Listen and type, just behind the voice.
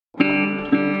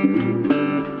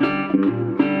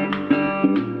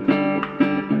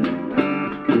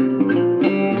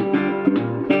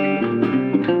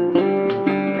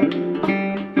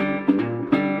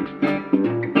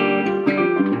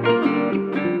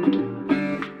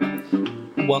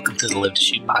welcome to the Live to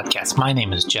Shoot podcast. My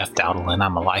name is Jeff Dowdle, and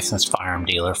I'm a licensed firearm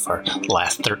dealer for the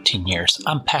last 13 years.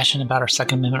 I'm passionate about our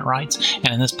Second Amendment rights,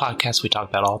 and in this podcast, we talk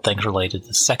about all things related to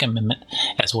the Second Amendment,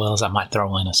 as well as I might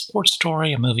throw in a sports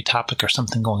story, a movie topic, or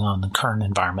something going on in the current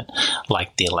environment,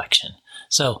 like the election.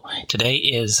 So today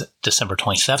is December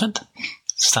 27th.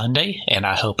 Sunday, and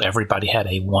I hope everybody had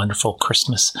a wonderful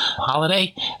Christmas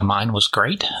holiday. Mine was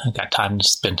great. I got time to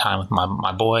spend time with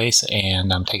my boys,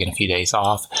 and I'm taking a few days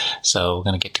off, so I'm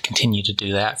going to get to continue to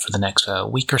do that for the next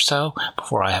week or so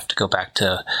before I have to go back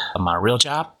to my real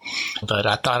job. But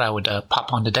I thought I would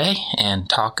pop on today and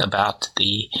talk about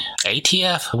the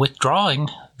ATF withdrawing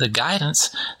the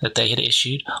guidance that they had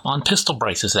issued on pistol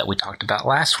braces that we talked about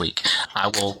last week.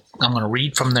 I'm going to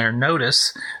read from their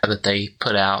notice that they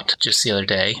put out just the other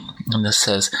day, and this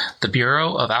says, "The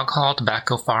Bureau of Alcohol,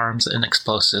 Tobacco, Firearms, and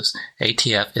Explosives,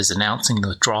 ATF, is announcing the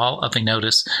withdrawal of a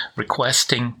notice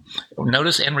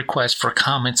and request for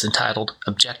comments entitled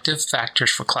Objective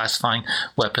Factors for Classifying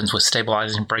Weapons with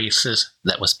Stabilizing Braces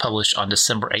that was published on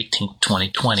December 18,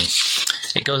 2020.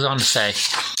 It goes on to say,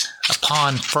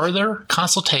 "Upon further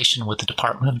consultation with the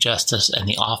Department of Justice and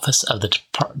the Office of the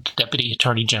Deputy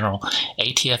Attorney General,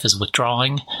 ATF is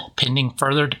withdrawing, pending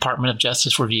further Department of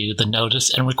Justice review, the notice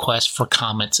and request for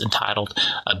comments entitled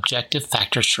Objective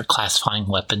Factors for Classifying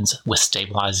Weapons with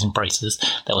Stabilizing Braces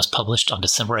that was published on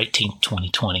December 18,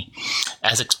 2020.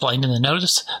 As explained in the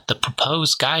notice, the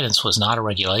proposed guidance was not a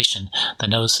regulation. The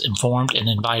notice informed and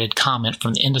invited comment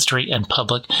from the industry and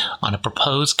public on a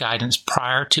proposed guidance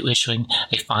prior to issuing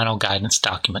a final guidance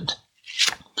document."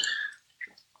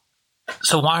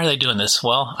 So why are they doing this?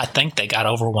 Well, I think they got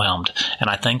overwhelmed, and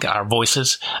I think our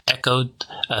voices echoed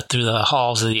through the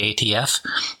halls of the ATF,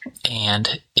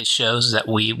 and it shows that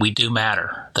we do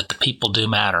matter, that the people do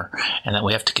matter, and that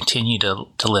we have to continue to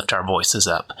lift our voices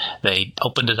up. They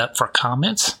opened it up for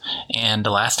comments, and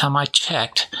the last time I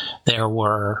checked, there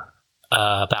were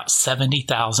about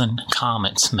 70,000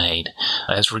 comments made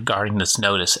as regarding this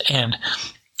notice, and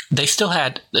they still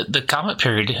had, the comment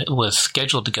period was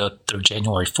scheduled to go through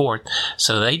January 4th,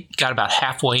 so they got about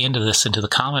halfway into the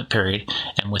comment period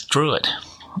and withdrew it.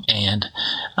 And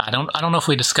I don't know if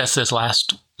we discussed this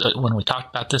last when we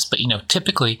talked about this, but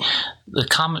typically the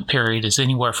comment period is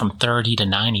anywhere from 30 to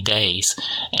 90 days,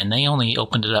 and they only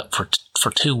opened it up for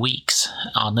 2 weeks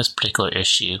on this particular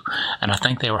issue. And I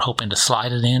think they were hoping to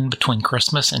slide it in between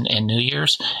Christmas and New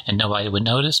Year's, and nobody would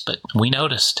notice, but we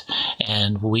noticed,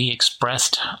 and we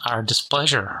expressed our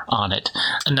displeasure on it.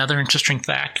 Another interesting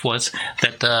fact was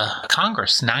that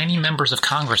Congress, 90 members of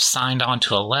Congress, signed on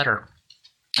to a letter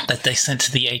that they sent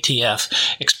to the ATF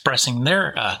expressing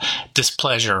their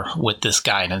displeasure with this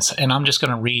guidance. And I'm just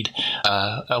going to read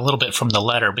a little bit from the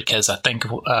letter because I think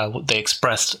they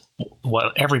expressed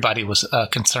what everybody was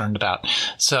concerned about.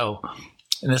 So,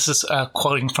 and this is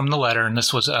quoting from the letter, and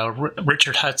this was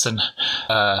Richard Hudson,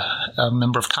 a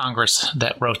member of Congress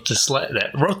that wrote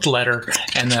the letter,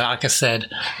 and like I said,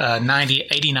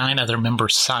 89 other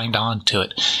members signed on to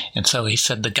it. And so he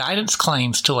said, "The guidance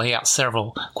claims to lay out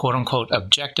several quote-unquote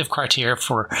objective criteria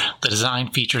for the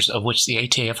design features of which the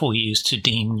ATF will use to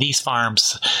deem these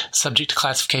firearms subject to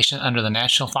classification under the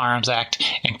National Firearms Act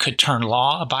and could turn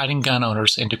law-abiding gun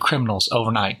owners into criminals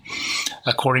overnight.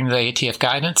 According to the ATF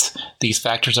guidance, these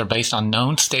factors are based on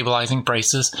known stabilizing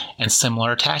braces and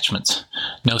similar attachments.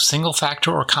 No single factor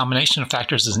or combination of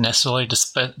factors is necessarily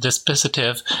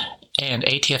dispositive, and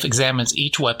ATF examines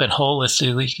each weapon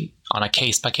holistically on a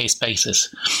case-by-case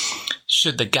basis.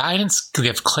 Should the guidance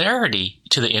give clarity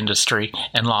to the industry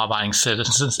and law-abiding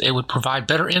citizens, it would provide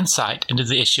better insight into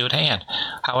the issue at hand.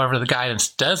 However, the guidance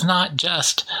does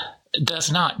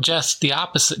just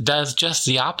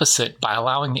the opposite by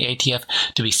allowing the ATF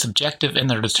to be subjective in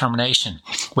their determination.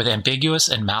 With ambiguous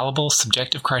and malleable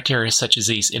subjective criteria such as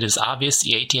these, it is obvious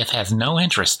the ATF has no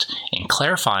interest in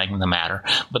clarifying the matter,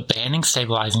 but banning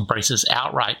stabilizing braces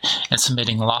outright and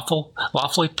submitting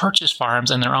lawfully purchased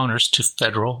firearms and their owners to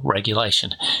federal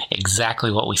regulation."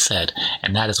 Exactly what we said,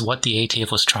 and that is what the ATF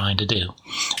was trying to do.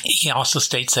 He also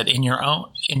states that in your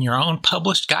own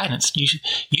published guidance,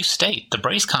 you state the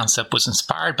brace concept was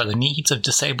inspired by the needs of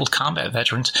disabled combat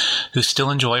veterans who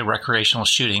still enjoy recreational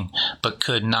shooting but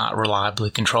could not reliably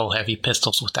control heavy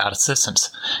pistols without assistance.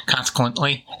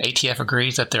 Consequently, ATF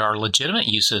agrees that there are legitimate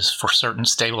uses for certain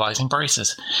stabilizing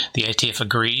braces. The ATF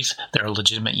agrees there are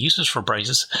legitimate uses for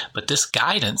braces, but this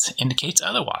guidance indicates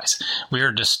otherwise. We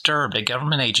are disturbed a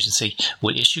government agency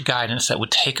would issue guidance that would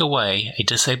take away a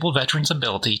disabled veteran's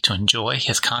ability to enjoy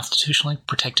his constitutionally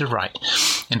protected right.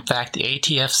 In fact, the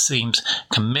ATF seems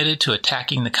committed to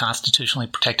attacking the constitutionally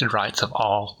protected rights of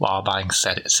all law-abiding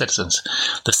citizens.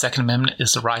 The Second Amendment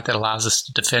is the right that allows us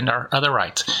to defend our other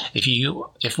rights.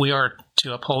 If we are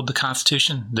to uphold the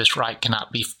Constitution, this right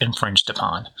cannot be infringed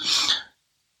upon.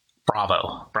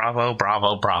 Bravo, bravo,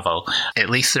 bravo, bravo. At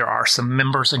least there are some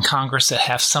members in Congress that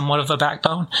have somewhat of a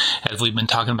backbone, as we've been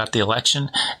talking about the election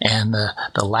and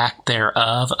the lack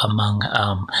thereof among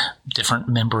different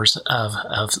members of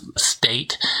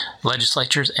state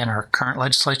legislatures and our current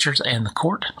legislatures and the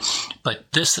court. But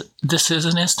this is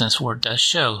an instance where it does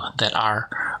show that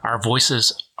our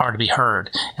voices are to be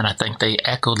heard, and I think they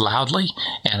echoed loudly,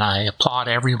 and I applaud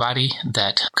everybody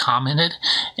that commented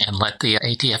and let the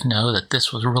ATF know that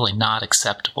this was really not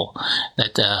acceptable,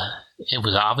 that it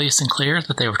was obvious and clear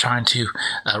that they were trying to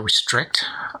restrict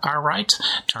our rights,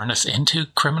 turn us into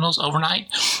criminals overnight,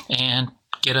 and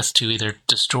get us to either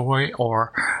destroy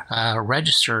or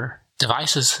register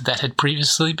devices that had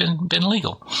previously been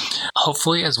legal.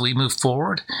 Hopefully, as we move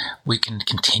forward, we can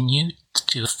continue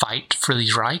to fight for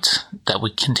these rights, that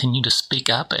we continue to speak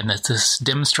up, and that this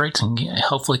demonstrates and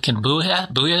hopefully can buoy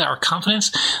our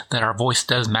confidence that our voice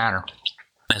does matter.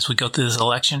 As we go through this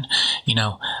election,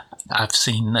 I've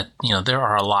seen that, there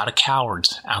are a lot of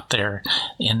cowards out there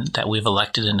that we've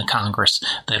elected into Congress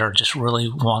that are just really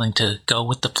wanting to go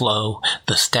with the flow,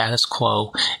 the status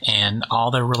quo, and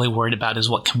all they're really worried about is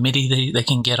what committee they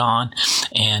can get on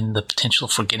and the potential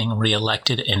for getting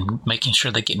reelected and making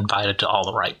sure they get invited to all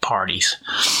the right parties.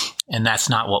 And that's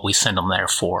not what we send them there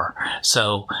for.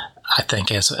 So I think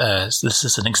as this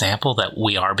is an example that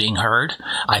we are being heard.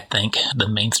 I think the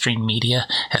mainstream media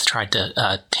has tried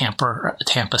to tamp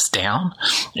us down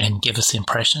and give us the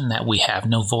impression that we have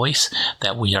no voice,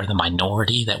 that we are the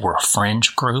minority, that we're a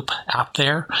fringe group out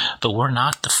there. But we're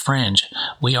not the fringe.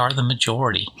 We are the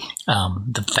majority.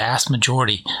 The vast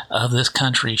majority of this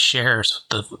country shares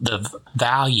the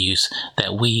values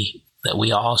that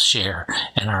we all share,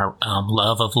 and our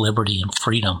love of liberty and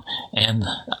freedom, and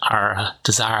our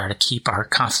desire to keep our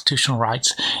constitutional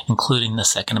rights, including the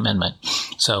Second Amendment.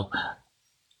 So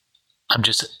I'm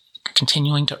just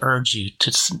continuing to urge you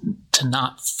to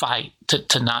not fight,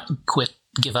 to not quit,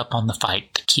 give up on the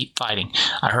fight, to keep fighting.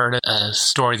 I heard a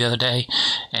story the other day,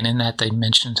 and in that they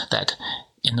mentioned that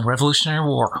in the Revolutionary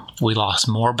War, we lost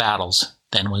more battles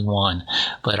than we won,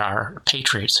 but our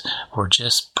patriots were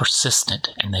just persistent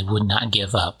and they would not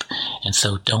give up. And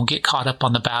so don't get caught up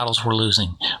on the battles we're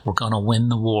losing. We're going to win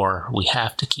the war. We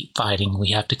have to keep fighting.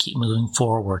 We have to keep moving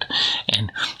forward and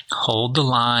hold the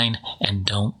line and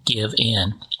don't give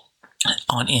in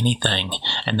on anything,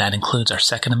 and that includes our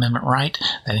Second Amendment right.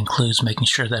 That includes making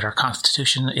sure that our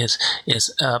Constitution is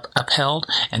upheld,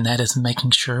 and that is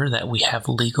making sure that we have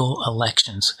legal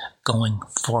elections going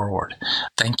forward.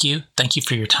 Thank you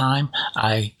for your time.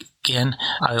 I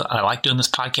like doing this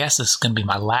podcast. This is going to be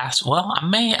my last. Well, I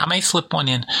may slip one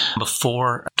in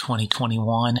before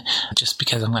 2021, just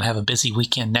because I'm going to have a busy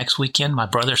weekend next weekend. My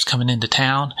brother's coming into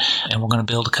town, and we're going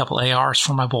to build a couple ARs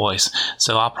for my boys.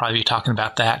 So I'll probably be talking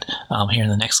about that here in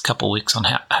the next couple of weeks on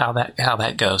how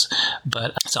that goes.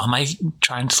 But so I might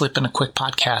try and slip in a quick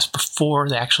podcast before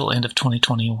the actual end of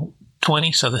 2020.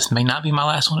 So this may not be my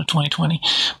last one of 2020,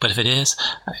 but if it is,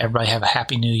 everybody have a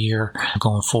happy new year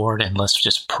going forward, and let's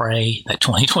just pray that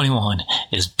 2021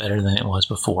 is better than it was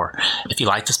before. If you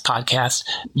like this podcast,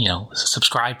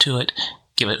 subscribe to it.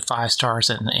 Give it 5 stars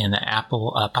in the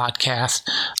Apple podcast.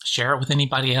 Share it with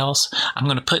anybody else. I'm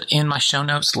going to put in my show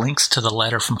notes links to the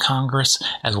letter from Congress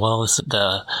as well as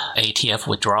the ATF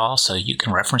withdrawal, so you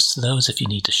can reference those if you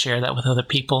need to share that with other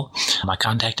people. My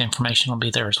contact information will be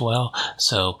there as well.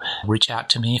 So reach out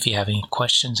to me if you have any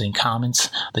questions and comments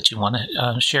that you want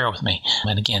to share with me.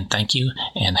 And again, thank you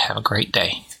and have a great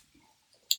day.